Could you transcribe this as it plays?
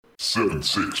7,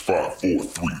 6, 5, 4,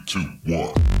 3, 2,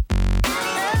 1.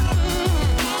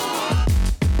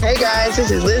 Hey guys, this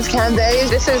is Liz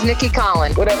Cambage. This is Nikki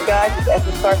Collins. What up, guys? It's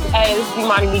Esther Starkey. Hey, this is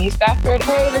Imani Media Stafford.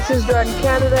 Hey, this is Jordan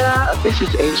Canada. This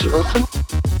is Asia Wilson.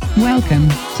 Welcome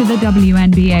to the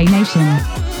WNBA Nation.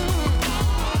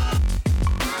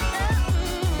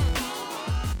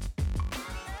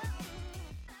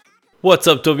 What's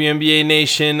up, WNBA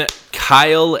Nation?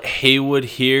 Kyle Haywood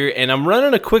here, and I'm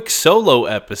running a quick solo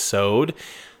episode.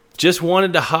 Just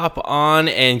wanted to hop on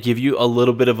and give you a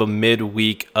little bit of a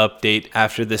midweek update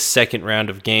after the second round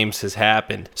of games has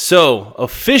happened. So,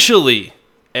 officially,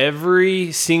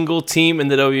 every single team in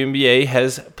the WNBA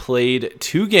has played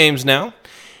 2 games now.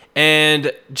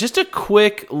 And just a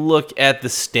quick look at the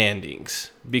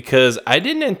standings, because I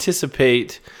didn't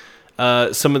anticipate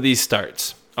some of these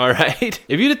starts. All right.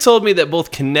 If you'd have told me that both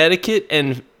Connecticut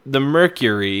and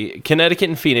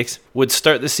Phoenix would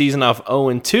start the season off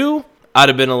 0-2, I'd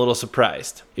have been a little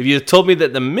surprised. If you had told me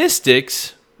that the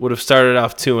Mystics would have started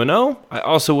off 2-0, I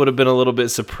also would have been a little bit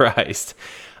surprised.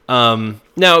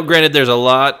 Now, granted, there's a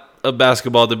lot of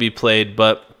basketball to be played,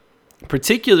 but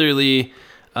particularly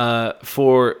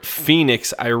for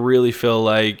Phoenix, I really feel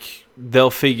like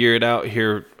they'll figure it out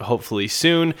here hopefully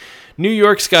soon. New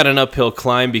York's got an uphill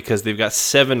climb because they've got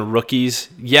 7 rookies.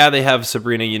 Yeah, they have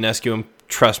Sabrina Ionescu, and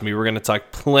trust me, we're going to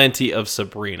talk plenty of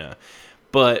Sabrina.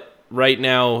 But right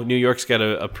now, New York's got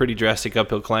a pretty drastic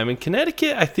uphill climb. And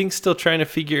Connecticut, I think, still trying to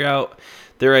figure out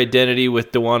their identity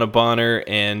with DeWanna Bonner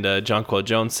and Jonquel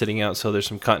Jones sitting out, so there's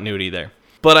some continuity there.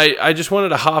 But I just wanted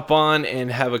to hop on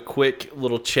and have a quick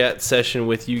little chat session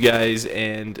with you guys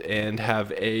and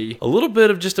have a little bit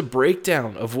of just a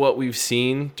breakdown of what we've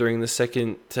seen during the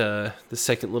second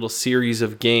little series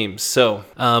of games. So,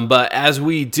 but as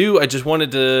we do, I just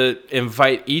wanted to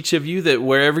invite each of you that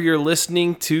wherever you're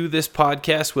listening to this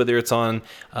podcast, whether it's on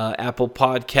Apple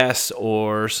Podcasts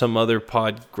or some other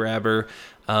pod grabber,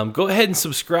 go ahead and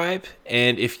subscribe,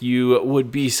 and if you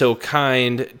would be so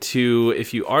kind to,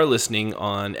 if you are listening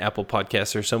on Apple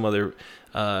Podcasts or some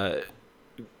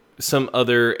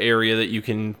other area that you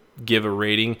can give a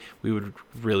rating, we would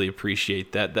really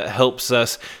appreciate that. That helps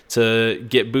us to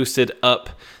get boosted up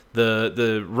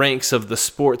the ranks of the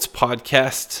sports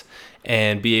podcasts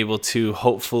and be able to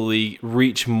hopefully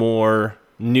reach more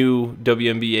new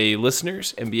WNBA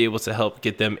listeners and be able to help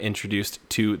get them introduced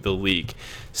to the league.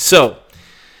 So,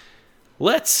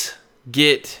 let's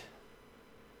get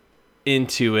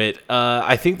into it.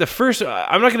 I think the first...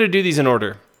 I'm not going to do these in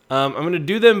order. I'm going to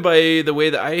do them by the way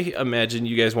that I imagine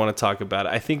you guys want to talk about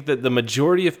it. I think that the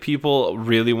majority of people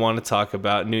really want to talk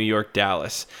about New York,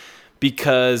 Dallas,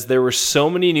 because there were so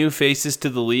many new faces to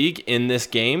the league in this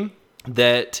game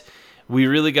that we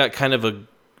really got kind of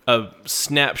a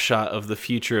snapshot of the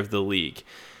future of the league.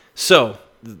 So,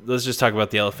 let's just talk about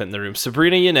the elephant in the room.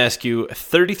 Sabrina Ionescu,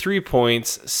 33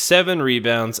 points, 7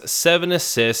 rebounds, 7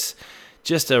 assists.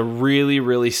 Just a really,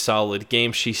 really solid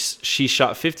game. She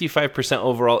shot 55%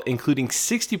 overall, including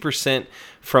 60%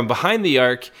 from behind the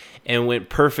arc, and went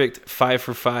perfect 5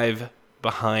 for 5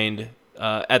 behind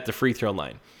at the free throw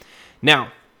line.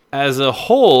 Now, as a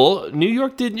whole, New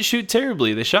York didn't shoot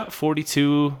terribly. They shot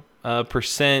 42%.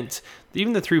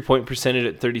 Even the 3-point percentage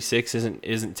at 36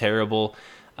 isn't terrible.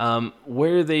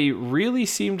 Where they really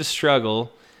seemed to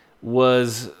struggle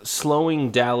was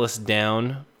slowing Dallas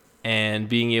down and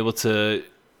being able to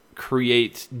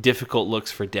create difficult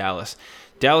looks for Dallas.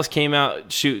 Dallas came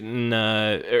out shooting,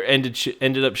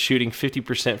 ended up shooting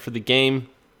 50% for the game,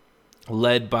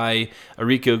 led by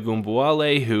Arike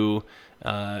Ogunbowale, who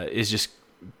is just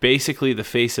basically the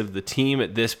face of the team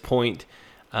at this point.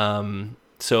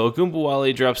 So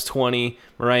Ogunbowale drops 20,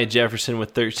 Mariah Jefferson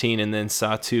with 13, and then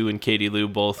Satu and Katie Lou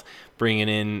both bringing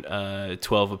in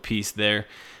 12 apiece there.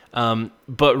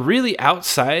 But really,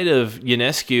 outside of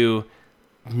Ionescu,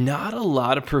 not a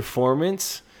lot of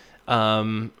performance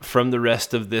from the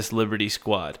rest of this Liberty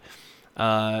squad.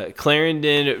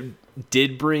 Clarendon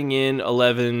did bring in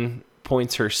 11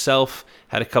 points herself,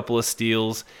 had a couple of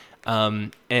steals,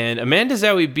 and Amanda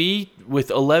Zawi B with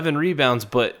 11 rebounds,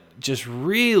 but just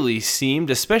really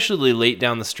seemed, especially late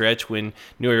down the stretch when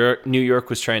New York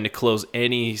was trying to close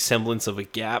any semblance of a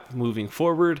gap moving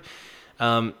forward.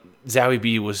 Zawi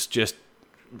B was just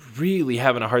really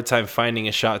having a hard time finding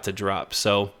a shot to drop.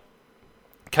 So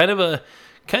kind of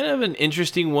an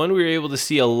interesting one. We were able to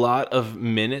see a lot of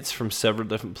minutes from several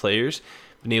different players.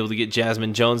 Been able to get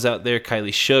Jasmine Jones out there,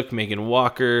 Kylie Shook, Megan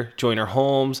Walker, Joyner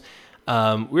Holmes. We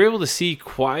were able to see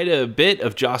quite a bit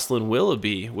of Jocelyn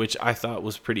Willoughby, which I thought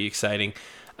was pretty exciting.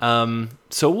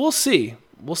 So we'll see.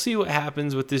 We'll see what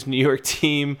happens with this New York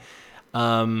team.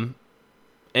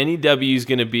 any W is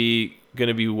going to be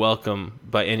welcome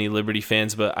by any Liberty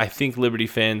fans, but I think Liberty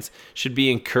fans should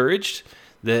be encouraged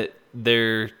that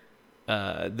their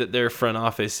front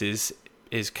office is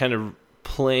kind of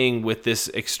playing with this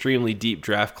extremely deep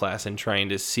draft class and trying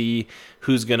to see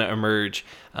who's going to emerge.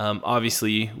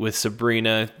 Obviously, with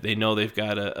Sabrina, they know they've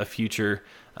got a future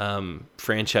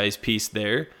franchise piece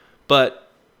there,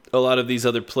 but a lot of these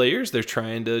other players, they're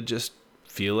trying to just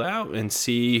feel out and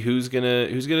see who's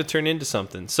gonna turn into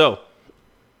something. So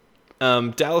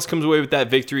Dallas comes away with that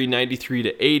victory,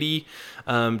 93-80.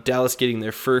 Dallas getting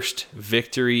their first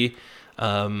victory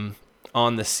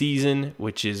on the season,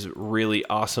 which is really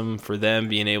awesome for them,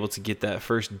 being able to get that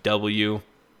first W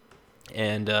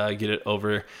and get it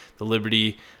over the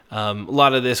Liberty. A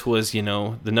lot of this was,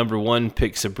 the number 1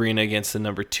 pick Sabrina against the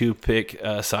number 2 pick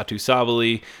Satu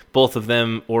Sabali, both of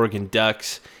them Oregon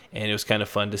Ducks, and it was kind of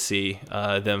fun to see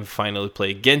them finally play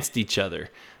against each other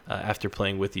after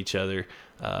playing with each other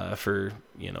for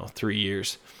 3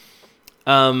 years.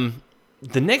 The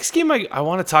next game I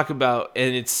want to talk about,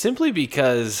 and it's simply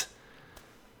because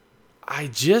I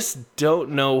just don't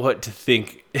know what to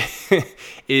think,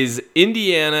 is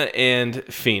Indiana and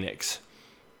Phoenix.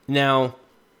 Now,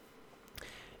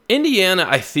 Indiana,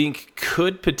 I think,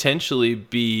 could potentially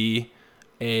be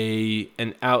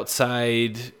an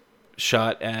outside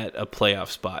shot at a playoff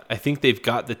spot. I think they've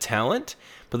got the talent,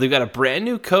 but they've got a brand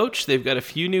new coach. They've got a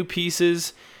few new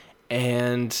pieces,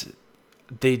 and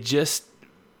they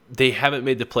haven't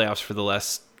made the playoffs for the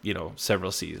last,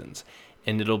 several seasons.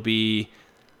 And it'll be,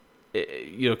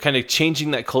 kind of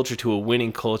changing that culture to a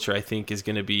winning culture, I think is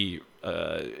going to be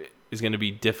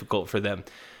difficult for them.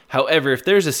 However, if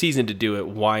there's a season to do it,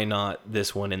 why not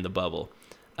this one in the bubble?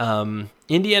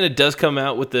 Indiana does come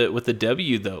out with the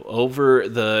W though over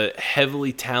the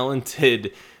heavily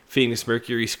talented Phoenix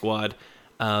Mercury squad.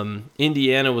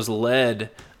 Indiana was led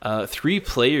 3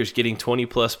 players getting 20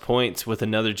 plus points with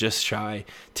another just shy.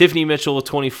 Tiffany Mitchell with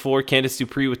 24, Candace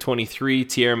Dupree with 23,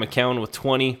 Tiara McCowan with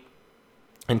 20,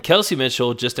 and Kelsey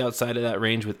Mitchell just outside of that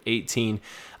range with 18.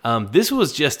 This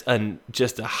was just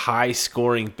a high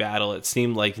scoring battle. It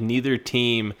seemed like neither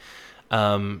team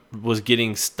was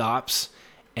getting stops,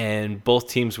 and both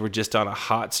teams were just on a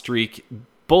hot streak.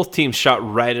 Both teams shot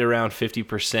right around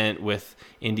 50%, with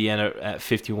Indiana at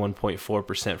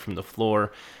 51.4% from the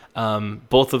floor.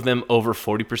 Both of them over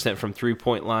 40% from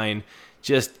three-point line.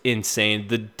 Just insane.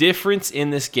 The difference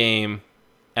in this game,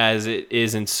 as it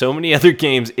is in so many other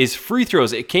games, is free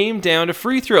throws. It came down to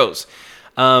free throws.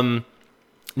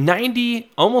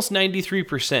 almost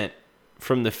 93%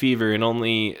 from the Fever and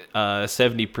only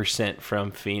 70%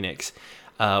 from Phoenix,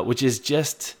 which is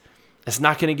just, it's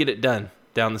not going to get it done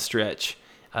down the stretch.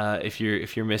 If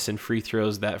you're missing free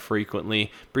throws that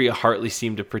frequently. Bria Hartley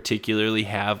seemed to particularly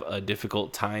have a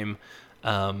difficult time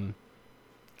at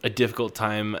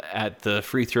the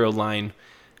free throw line,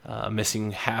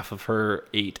 missing half of her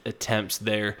 8 attempts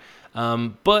there.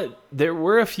 But there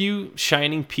were a few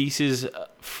shining pieces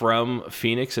from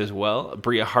Phoenix as well.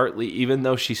 Bria Hartley, even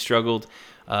though she struggled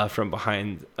from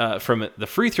the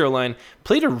free throw line,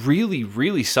 played a really,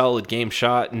 really solid game.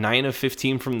 Shot 9 of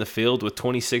 15 from the field with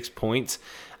 26 points.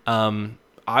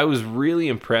 I was really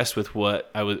impressed with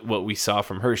what we saw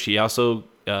from her. She also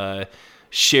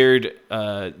shared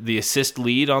the assist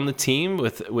lead on the team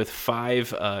with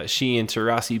 5. She and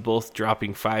Tarasi both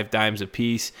dropping 5 dimes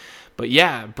apiece. But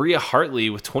yeah, Bria Hartley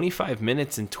with 25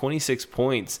 minutes and 26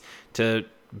 points to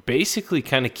basically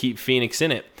kind of keep Phoenix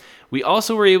in it. We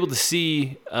also were able to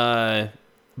see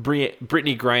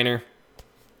Brittany Griner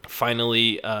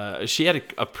finally. She had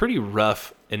a pretty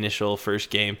rough initial first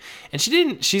game, and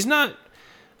she's not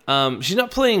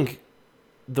playing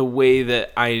the way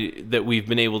that we've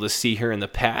been able to see her in the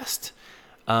past.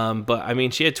 But I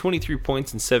mean, she had 23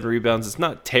 points and 7 rebounds. It's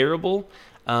not terrible,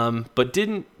 but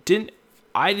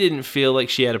I didn't feel like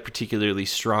she had a particularly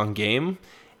strong game,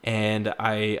 and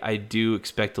I do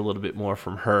expect a little bit more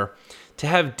from her. To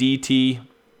have DT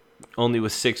only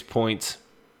with 6 points,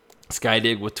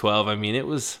 Skydig with 12. I mean,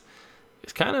 it's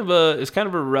kind of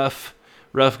a rough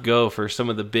go for some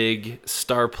of the big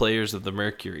star players of the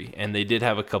Mercury, and they did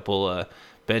have a couple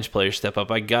bench players step up.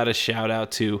 I got a shout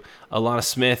out to Alana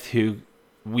Smith, who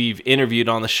we've interviewed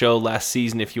on the show last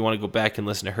season. If you want to go back and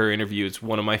listen to her interview, it's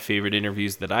one of my favorite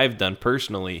interviews that I've done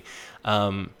personally.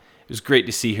 It was great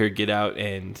to see her get out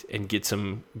and get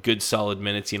some good solid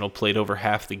minutes. Played over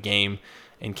half the game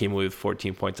and came away with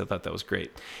 14 points. I thought that was great.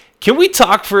 Can we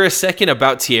talk for a second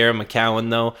about Tiara McCowan,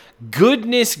 though?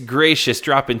 Goodness gracious,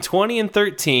 dropping 20 and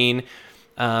 13.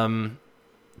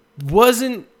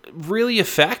 Wasn't really a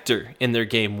factor in their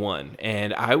game one,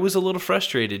 and I was a little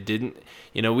frustrated.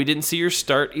 We didn't see her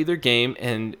start either game,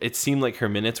 and it seemed like her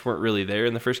minutes weren't really there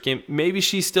in the first game. Maybe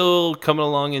she's still coming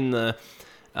along in the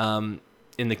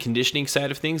conditioning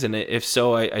side of things, and if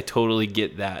so, I totally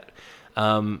get that.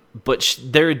 But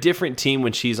they're a different team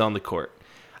when she's on the court.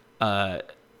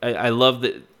 I love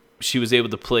that she was able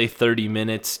to play 30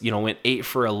 minutes, went 8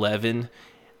 for 11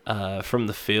 from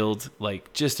the field.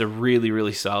 Like, just a really,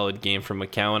 really solid game from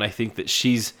McCowan. I think that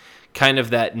she's kind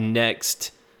of that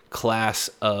next class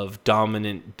of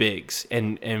dominant bigs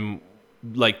and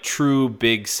like true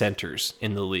big centers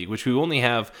in the league, which we only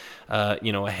have,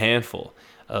 a handful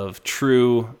of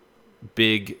true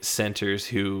big centers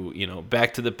who,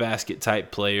 back to the basket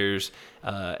type players,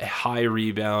 high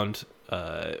rebound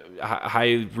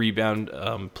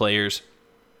players.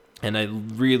 And I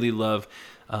really love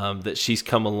that she's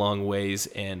come a long ways,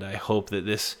 and I hope that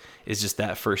this is just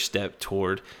that first step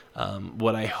toward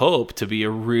what I hope to be a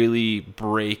really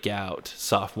breakout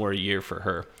sophomore year for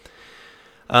her.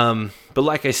 But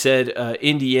like I said,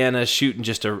 Indiana shooting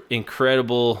just an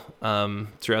incredible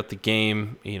throughout the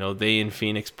game. They and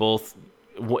Phoenix both.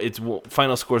 Its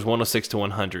final score is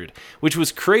 106-100, which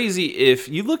was crazy if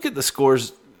you look at the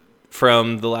scores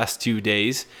from the last 2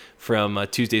 days, from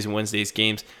Tuesdays and Wednesdays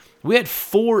games. We had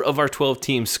 4 of our 12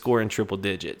 teams score in triple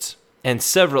digits, and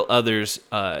several others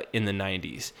in the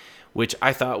 90s, which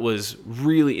I thought was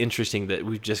really interesting that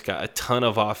we've just got a ton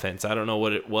of offense. I don't know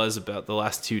what it was about the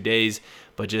last 2 days,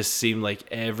 but just seemed like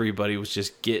everybody was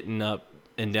just getting up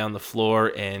and down the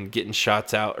floor and getting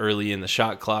shots out early in the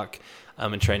shot clock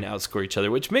and trying to outscore each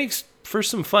other, which makes for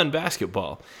some fun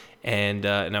basketball. And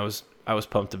I was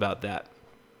pumped about that.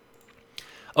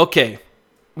 Okay,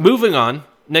 moving on.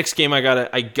 Next game, I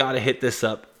gotta hit this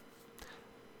up.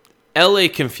 LA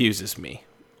confuses me.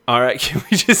 All right, can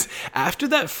we just, after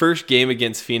that first game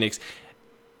against Phoenix,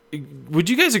 would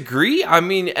you guys agree? I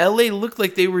mean, LA looked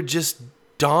like they were just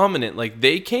dominant. Like,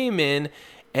 they came in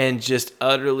and just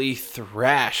utterly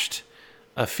thrashed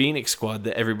a Phoenix squad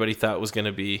that everybody thought was going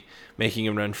to be making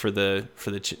a run for the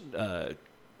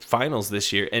finals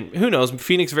this year. And who knows,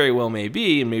 Phoenix very well may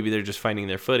be, and maybe they're just finding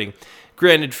their footing.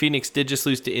 Granted, Phoenix did just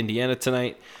lose to Indiana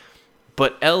tonight,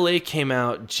 but LA came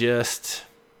out just...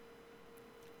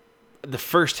 The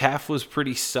first half was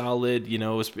pretty solid. It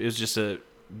was just I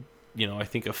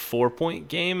think a 4-point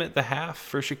game at the half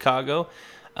for Chicago.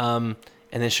 And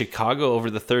then Chicago over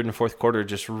the third and fourth quarter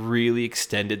just really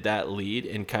extended that lead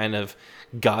and kind of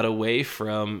got away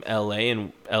from LA,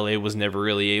 and LA was never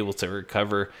really able to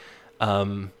recover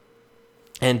and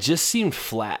just seemed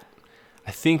flat.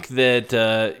 I think that,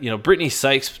 Brittany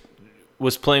Sykes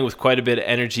was playing with quite a bit of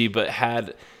energy, but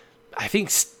had, I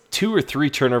think, 2 or 3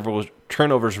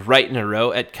 turnovers right in a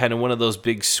row at kind of one of those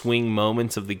big swing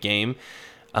moments of the game.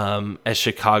 As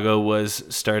Chicago was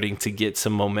starting to get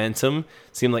some momentum,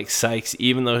 seemed like Sykes,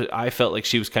 even though I felt like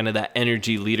she was kind of that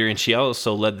energy leader, and she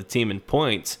also led the team in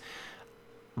points,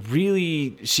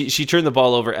 really, she turned the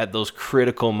ball over at those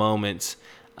critical moments.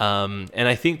 And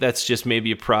I think that's just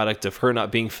maybe a product of her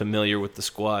not being familiar with the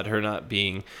squad, her not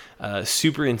being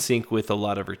super in sync with a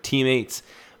lot of her teammates.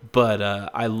 But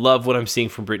I love what I'm seeing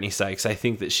from Brittany Sykes. I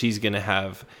think that she's going to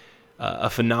have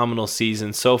a phenomenal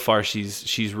season. So far,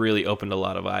 she's really opened a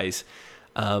lot of eyes.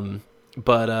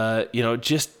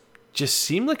 Just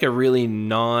seemed like a really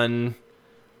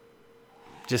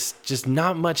just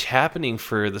not much happening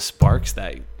for the Sparks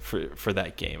for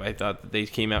that game. I thought that they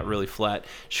came out really flat.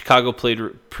 Chicago played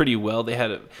pretty well. They've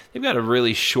got a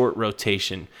really short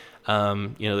rotation.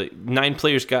 9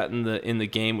 players got in the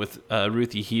game with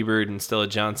Ruthie Hebert and Stella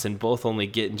Johnson, both only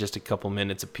getting just a couple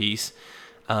minutes apiece,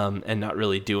 and not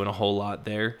really doing a whole lot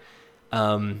there.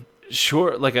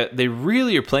 They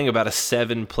really are playing about a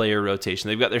 7-player rotation.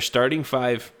 They've got their starting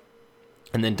 5,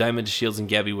 and then Diamond Shields and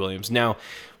Gabby Williams. Now,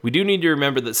 we do need to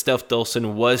remember that Steph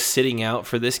Dolson was sitting out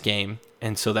for this game,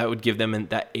 and so that would give them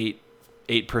that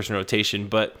 8-person rotation.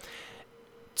 But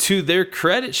to their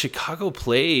credit, Chicago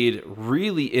played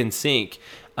really in sync.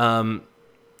 I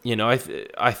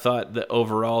thought that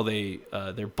overall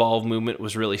their ball movement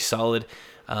was really solid.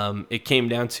 It came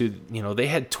down to, they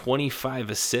had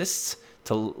 25 assists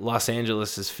to Los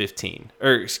Angeles' 18.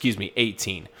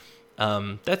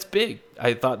 That's big.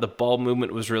 I thought the ball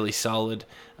movement was really solid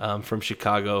from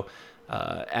Chicago.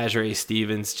 Azure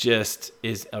Stevens just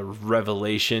is a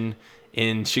revelation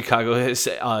in Chicago.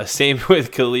 Same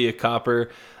with Kalia Copper.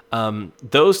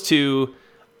 Those two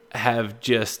have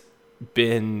just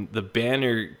been the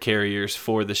banner carriers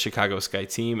for the Chicago Sky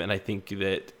team, and I think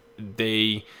that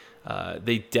they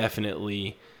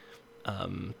definitely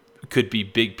could be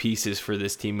big pieces for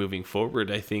this team moving forward.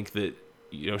 I think that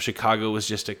Chicago was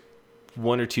just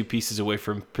one or two pieces away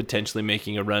from potentially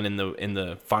making a run in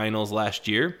the finals last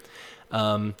year.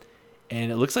 And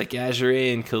it looks like Azure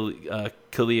and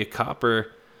Kalia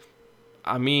Copper,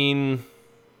 I mean,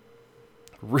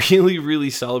 really, really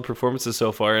solid performances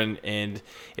so far. And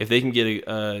if they can get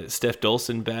Steph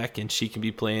Dolson back and she can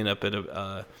be playing up at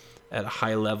a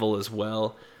high level as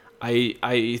well,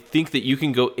 I think that you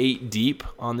can go 8 deep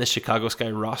on this Chicago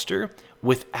Sky roster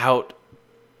without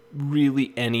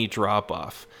really any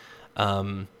drop-off.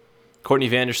 Courtney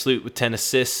Vandersloot with 10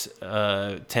 assists,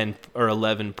 10 or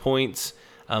 11 points.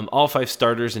 All 5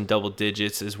 starters in double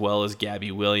digits, as well as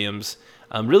Gabby Williams.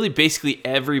 Really basically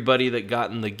everybody that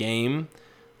got in the game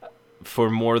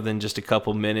for more than just a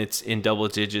couple minutes in double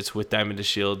digits, with Diamond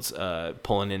DeShields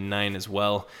pulling in 9 as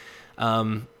well.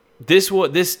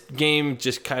 This game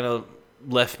just kind of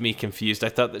left me confused. I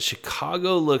thought that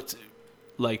Chicago looked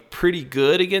like pretty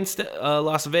good against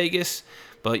Las Vegas,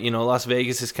 but Las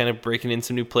Vegas is kind of breaking in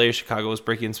some new players. Chicago was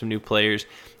breaking in some new players.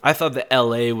 I thought that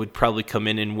LA would probably come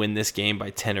in and win this game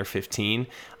by 10 or 15,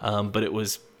 but it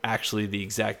was actually the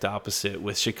exact opposite,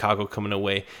 with Chicago coming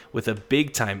away with a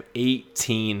big-time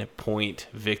 18-point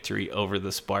victory over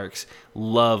the Sparks.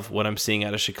 Love what I'm seeing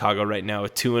out of Chicago right now, a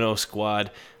 2-0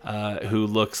 squad who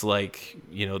looks like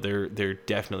they're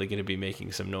definitely going to be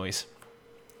making some noise.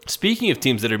 Speaking of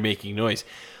teams that are making noise,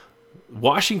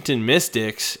 Washington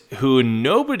Mystics, who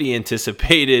nobody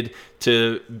anticipated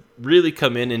to really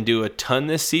come in and do a ton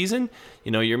this season.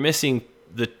 You're missing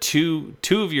the two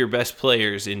of your best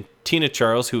players in Tina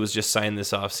Charles, who was just signed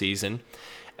this offseason,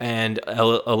 and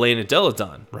Elena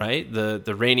Deladon, right?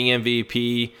 The reigning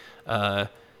MVP,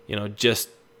 just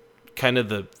kind of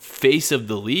the face of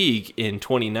the league in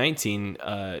 2019,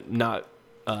 not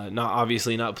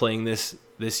obviously not playing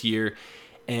this year.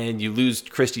 And you lose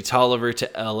Christy Tolliver to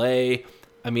LA.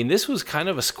 I mean, this was kind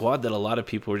of a squad that a lot of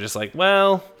people were just like,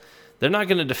 well, they're not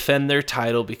going to defend their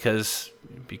title because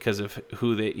of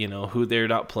who they're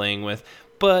not playing with,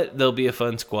 but they'll be a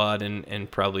fun squad and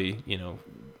probably,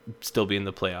 still be in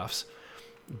the playoffs.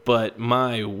 But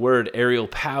my word, Aerial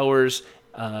Powers,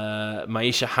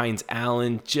 Maisha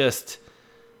Hines-Allen, just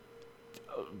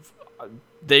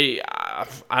I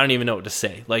don't even know what to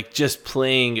say. Like, just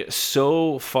playing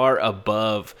so far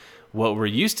above what we're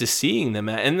used to seeing them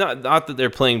at, and not that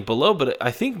they're playing below, but I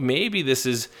think maybe this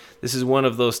is one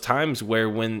of those times where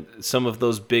when some of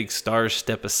those big stars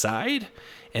step aside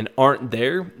and aren't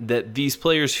there, that these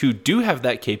players who do have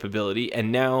that capability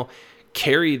and now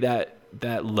carry that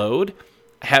load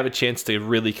have a chance to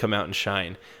really come out and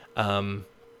shine.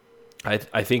 I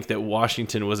think that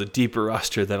Washington was a deeper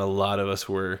roster than a lot of us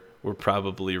were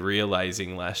probably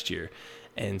realizing last year.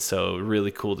 And so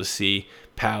really cool to see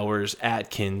Powers,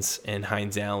 Atkins, and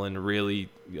Hines-Allen really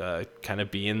kind of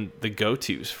being the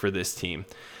go-tos for this team.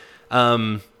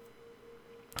 I've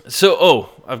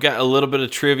got a little bit of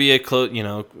trivia.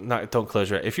 Don't close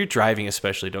your eyes. If you're driving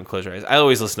especially, don't close your eyes. I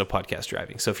always listen to podcast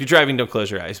driving. So if you're driving, don't close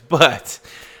your eyes. But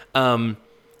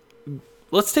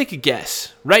let's take a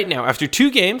guess. Right now, after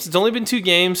 2 games, it's only been 2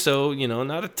 games, so,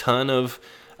 not a ton of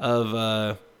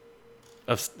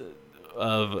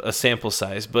a sample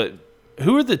size, but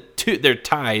who are the two? They're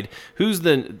tied.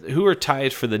 Who are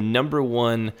tied for the number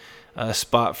 1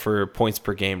 spot for points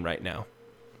per game right now?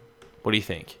 What do you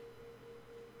think?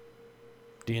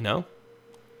 Do you know?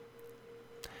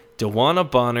 DeWanna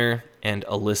Bonner and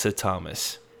Alyssa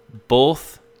Thomas,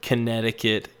 both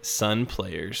Connecticut Sun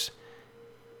players,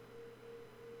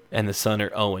 and the Sun are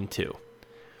 0-2.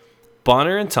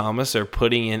 Bonner and Thomas are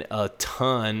putting in a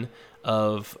ton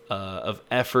of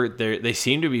effort. They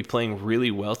seem to be playing really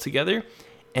well together,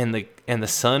 and the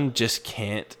Sun just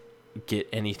can't get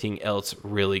anything else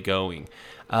really going.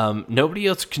 Nobody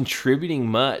else contributing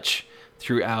much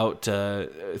throughout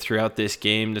this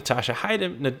game. Natasha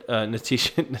Heidemann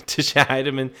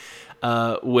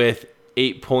with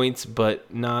 8 points,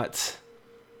 but not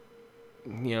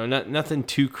nothing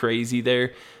too crazy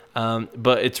there.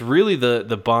 But it's really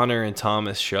the Bonner and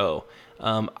Thomas show.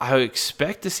 I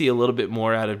expect to see a little bit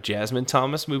more out of Jasmine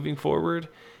Thomas moving forward,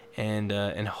 and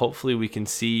hopefully we can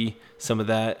see some of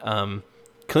that.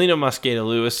 Kalina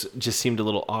Mosqueda-Lewis just seemed a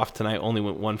little off tonight. Only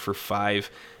went 1 for 5.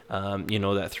 That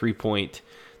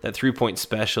 3-point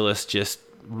specialist just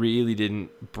really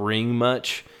didn't bring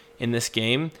much in this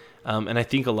game. And I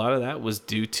think a lot of that was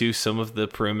due to some of the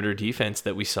perimeter defense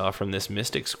that we saw from this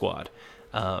Mystic squad.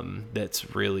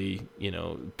 That's really,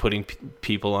 putting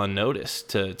people on notice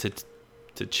to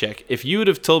check. If you would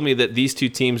have told me that these 2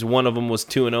 teams, one of them was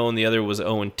 2-0 and the other was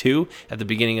 0-2 at the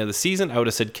beginning of the season, I would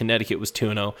have said Connecticut was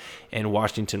 2-0 and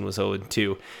Washington was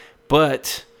 0-2.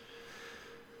 But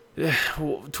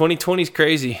 2020 is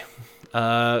crazy.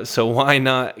 So why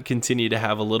not continue to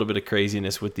have a little bit of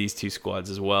craziness with these two squads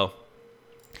as well?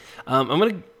 I'm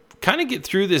going to kind of get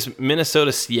through this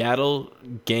Minnesota-Seattle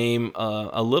game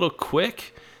a little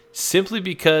quick, simply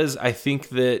because I think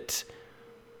that,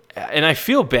 and I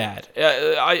feel bad.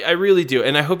 I really do.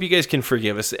 And I hope you guys can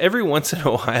forgive us. Every once in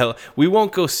a while, we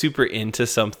won't go super into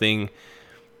something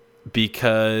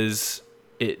because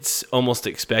it's almost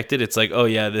expected. It's like, oh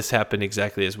yeah, this happened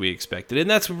exactly as we expected. And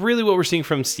that's really what we're seeing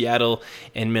from Seattle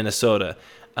and Minnesota.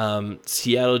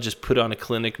 Seattle just put on a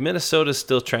clinic. Minnesota's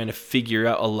still trying to figure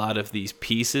out a lot of these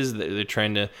pieces that they're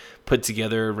trying to put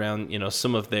together around,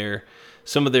 some of their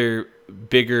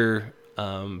bigger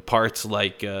parts,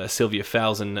 like Sylvia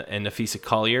Fowles and Nafisa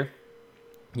Collier.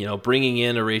 Bringing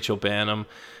in a Rachel Banham,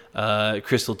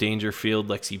 Crystal Dangerfield,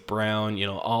 Lexi Brown,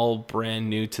 all brand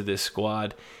new to this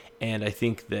squad. And I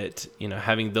think that,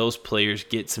 having those players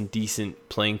get some decent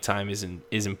playing time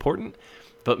is important.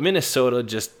 But Minnesota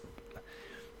just,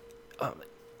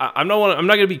 I'm not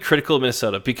going to be critical of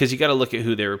Minnesota, because you got to look at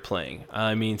who they were playing.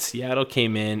 I mean, Seattle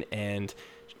came in and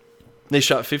they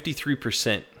shot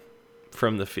 53%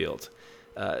 from the field.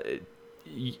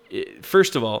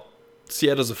 First of all,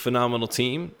 Seattle's a phenomenal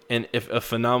team, and if a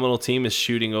phenomenal team is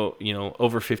shooting,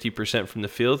 over 50% from the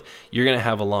field, you're going to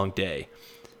have a long day.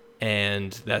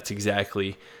 And that's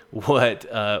exactly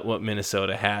what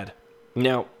Minnesota had.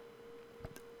 Now,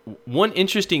 one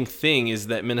interesting thing is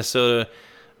that Minnesota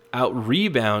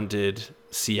out-rebounded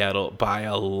Seattle by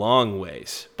a long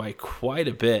ways, by quite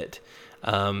a bit.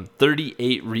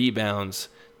 38 rebounds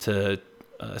to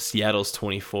Seattle's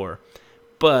 24.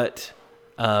 But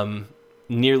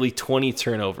nearly 20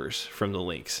 turnovers from the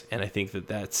Lynx. And I think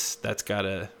that's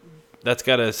gotta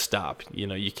stop.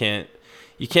 You can't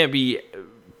be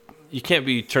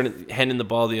handing the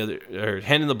ball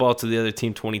to the other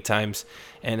team 20 times,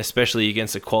 and especially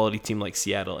against a quality team like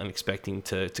Seattle, and expecting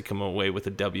to come away with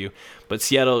a W. But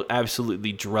Seattle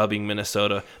absolutely drubbing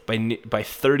Minnesota by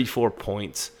 34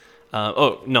 points.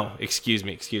 Excuse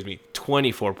me,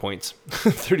 24 points.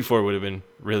 34 would have been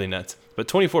really nuts, but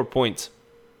 24 points.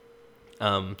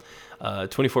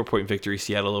 24-point victory,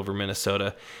 Seattle over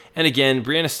Minnesota. And again,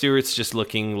 Breanna Stewart's just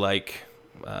looking like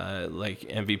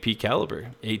MVP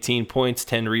caliber. 18 points,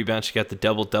 10 rebounds. She got the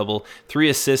double-double, 3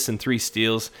 assists and 3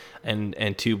 steals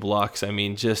and 2 blocks. I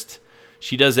mean, just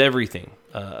she does everything.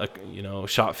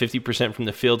 Shot 50% from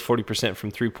the field, 40%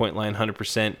 from three-point line,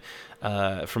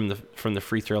 100% from the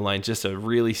free throw line. Just a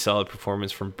really solid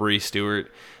performance from Bree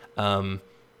Stewart. And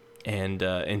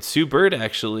Sue Bird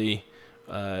actually.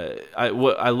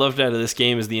 What I loved out of this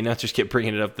game is the announcers kept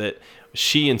bringing it up that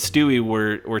she and Stewie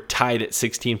were tied at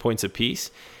 16 points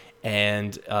apiece,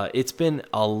 and it's been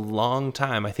a long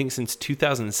time. I think since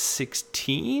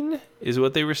 2016 is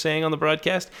what they were saying on the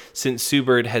broadcast, since Sue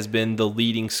Bird has been the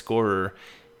leading scorer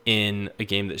in a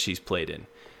game that she's played in,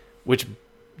 which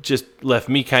just left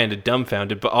me kind of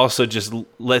dumbfounded, but also just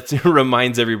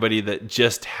reminds everybody that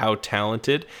just how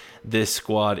talented this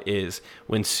squad is.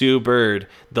 When Sue Bird,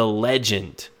 the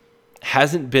legend,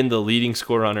 hasn't been the leading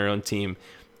scorer on her own team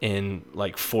in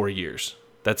like 4 years.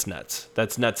 That's nuts.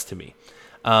 That's nuts to me.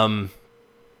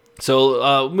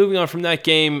 So moving on from that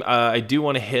game, I do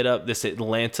want to hit up this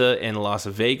Atlanta and Las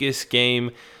Vegas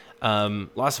game.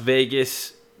 Las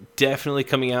Vegas definitely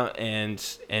coming out and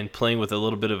playing with a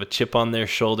little bit of a chip on their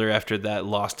shoulder after that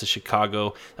loss to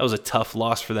Chicago. That was a tough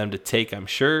loss for them to take, I'm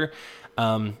sure.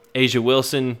 Asia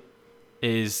Wilson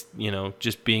is,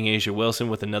 just being Asia Wilson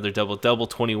with another double-double,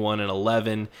 21 and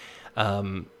 11.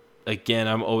 Again,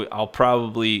 I'll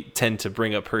probably tend to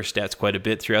bring up her stats quite a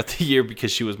bit throughout the year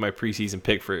because she was my preseason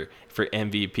pick for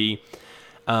MVP.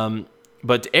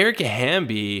 But Erica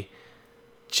Hamby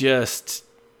just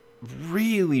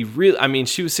really, I mean,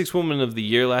 she was Sixth Woman of the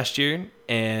Year last year,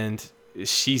 and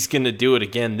she's going to do it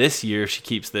again this year if she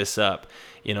keeps this up.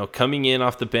 Coming in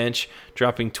off the bench,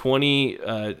 dropping 20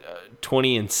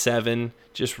 and 7,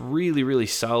 just really, really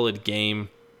solid game,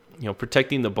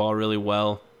 protecting the ball really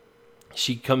well.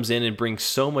 She comes in and brings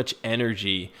so much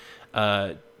energy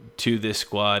to this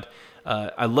squad.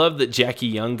 I love that Jackie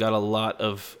Young got a lot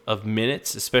of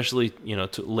minutes, especially,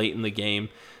 late in the game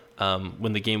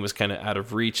when the game was kind of out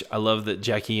of reach. I love that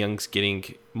Jackie Young's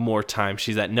getting more time.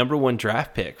 She's that number 1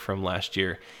 draft pick from last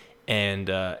year. And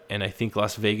I think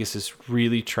Las Vegas is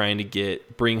really trying to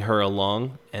bring her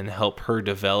along and help her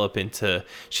develop into.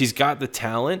 She's got the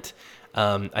talent.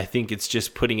 I think it's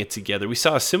just putting it together. We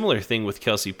saw a similar thing with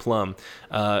Kelsey Plum,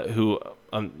 who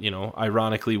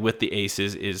ironically with the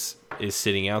Aces is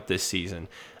sitting out this season.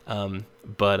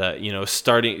 But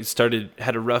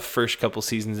had a rough first couple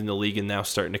seasons in the league, and now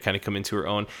starting to kind of come into her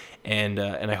own. And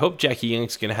I hope Jackie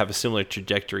Young's going to have a similar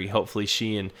trajectory. Hopefully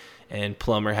she and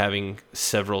Plum are having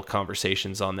several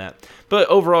conversations on that. But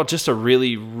overall, just a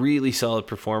really, really solid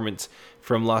performance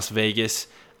from Las Vegas.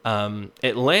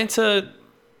 Atlanta,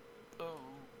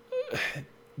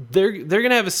 they're going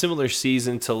to have a similar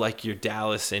season to like your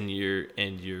Dallas and your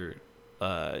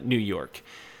New York,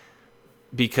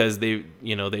 because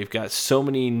they've got so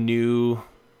many new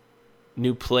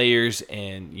players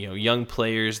and young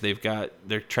players.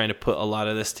 They're trying to put a lot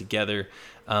of this together.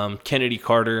 Kennedy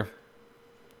Carter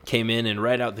came in and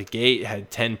right out the gate had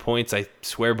 10 points, I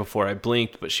swear, before I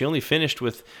blinked, but she only finished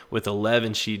with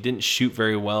 11. She didn't shoot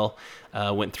very well,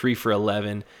 went 3 for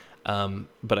 11,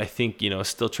 but I think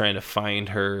still trying to find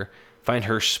her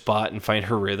spot and find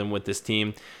her rhythm with this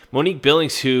team. Monique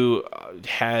Billings, who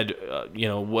had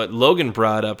what Logan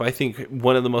brought up, I think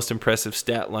one of the most impressive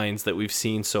stat lines that we've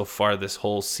seen so far this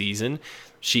whole season,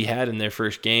 she had in their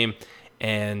first game.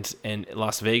 And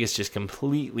Las Vegas just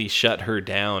completely shut her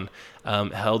down,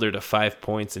 held her to 5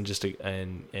 points and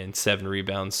 7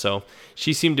 rebounds. So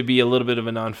she seemed to be a little bit of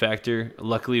a non-factor.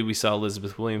 Luckily, we saw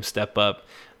Elizabeth Williams step up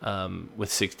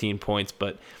with 16 points.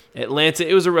 But Atlanta,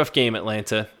 it was a rough game.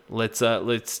 Atlanta,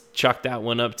 let's chalk that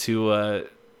one up to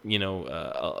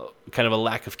kind of a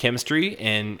lack of chemistry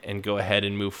and go ahead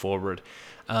and move forward.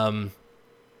 So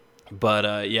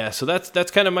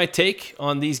that's kind of my take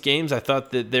on these games. I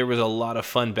thought that there was a lot of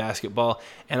fun basketball,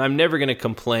 and I'm never going to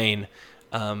complain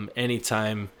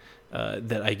anytime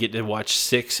that I get to watch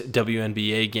 6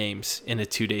 WNBA games in a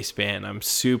 2-day span. I'm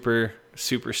super,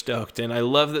 super stoked, and I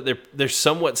love that they're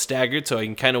somewhat staggered, so I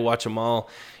can kind of watch them all,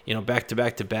 back to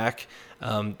back to back.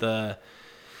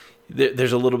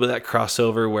 There's a little bit of that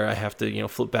crossover where I have to,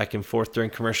 flip back and forth during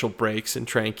commercial breaks and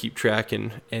try and keep track.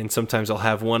 And sometimes I'll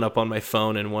have one up on my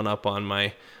phone and one up on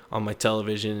my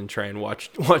television and try and watch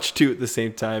 2 at the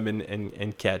same time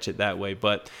and catch it that way.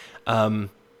 But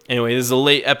anyway, this is a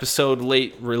late episode,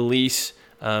 late release.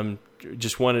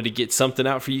 Just wanted to get something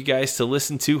out for you guys to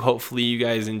listen to. Hopefully you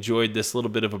guys enjoyed this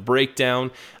little bit of a breakdown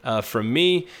from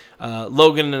me.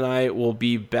 Logan and I will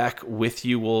be back with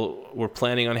you. We're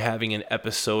planning on having an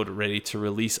episode ready to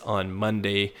release on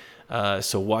Monday,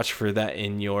 so watch for that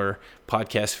in your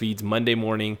podcast feeds Monday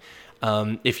morning.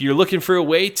 If you're looking for a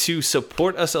way to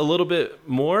support us a little bit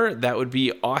more, that would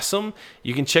be awesome.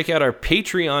 You can check out our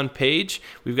Patreon page.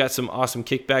 We've got some awesome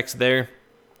kickbacks there.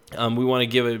 We want to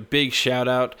give a big shout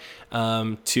out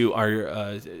to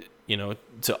our,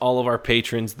 to all of our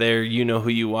patrons there. You know who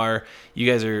you are. You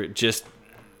guys are just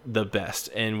the best,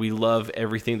 and we love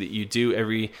everything that you do.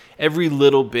 Every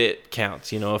little bit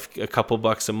counts. If a couple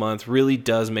bucks a month really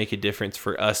does make a difference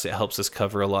for us. It helps us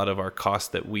cover a lot of our costs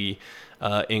that we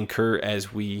incur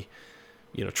as we,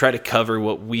 try to cover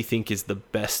what we think is the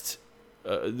best.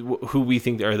 Who we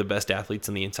think are the best athletes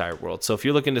in the entire world. So if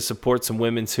you're looking to support some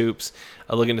women's hoops,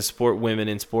 looking to support women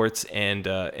in sports and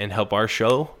help our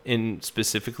show and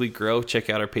specifically grow, check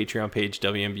out our Patreon page,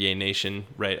 WNBA Nation,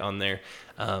 right on there.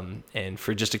 And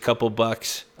for just a couple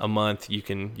bucks a month, you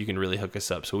can really hook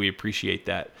us up. So we appreciate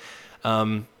that.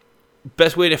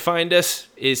 Best way to find us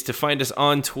is to find us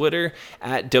on Twitter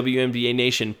at WNBA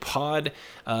Nation Pod.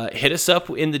 Hit us up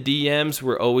in the DMs.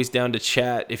 We're always down to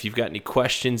chat. If you've got any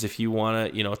questions, if you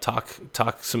want to,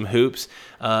 talk some hoops.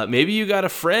 Maybe you got a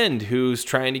friend who's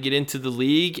trying to get into the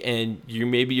league, and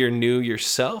maybe you're new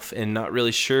yourself and not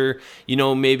really sure.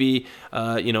 Maybe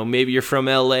you're from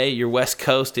LA, you're West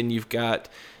Coast, and you've got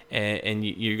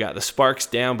you got the Sparks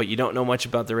down, but you don't know much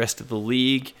about the rest of the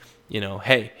league.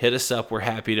 Hey, hit us up. We're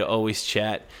happy to always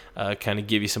chat, kind of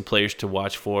give you some players to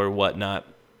watch for, whatnot.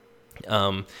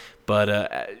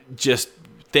 Just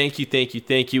thank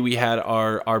you. We had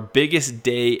our biggest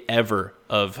day ever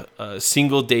of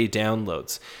single day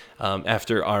downloads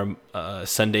after our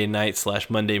Sunday night /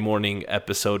 Monday morning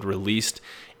episode released.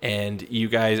 And you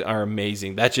guys are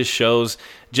amazing. That just shows,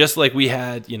 just like we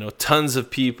had, tons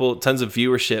of people, tons of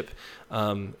viewership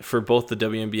for both the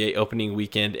WNBA opening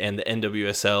weekend and the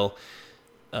NWSL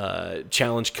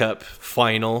Challenge Cup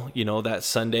final, that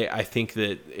Sunday. I think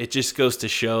that it just goes to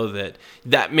show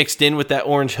that mixed in with that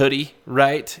orange hoodie,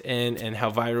 right? And how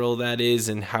viral that is,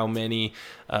 and how many,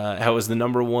 how it was the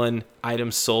number 1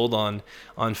 item sold on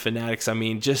Fanatics. I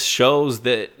mean, just shows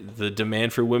that the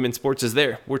demand for women's sports is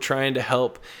there. We're trying to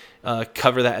help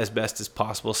cover that as best as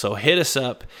possible. So hit us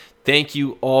up. Thank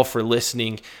you all for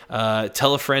listening.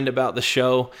 Tell a friend about the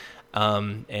show.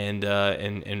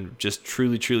 And just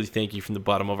truly thank you from the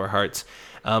bottom of our hearts.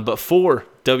 But for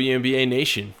WNBA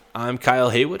Nation, I'm Kyle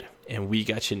Haywood, and we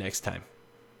got you next time.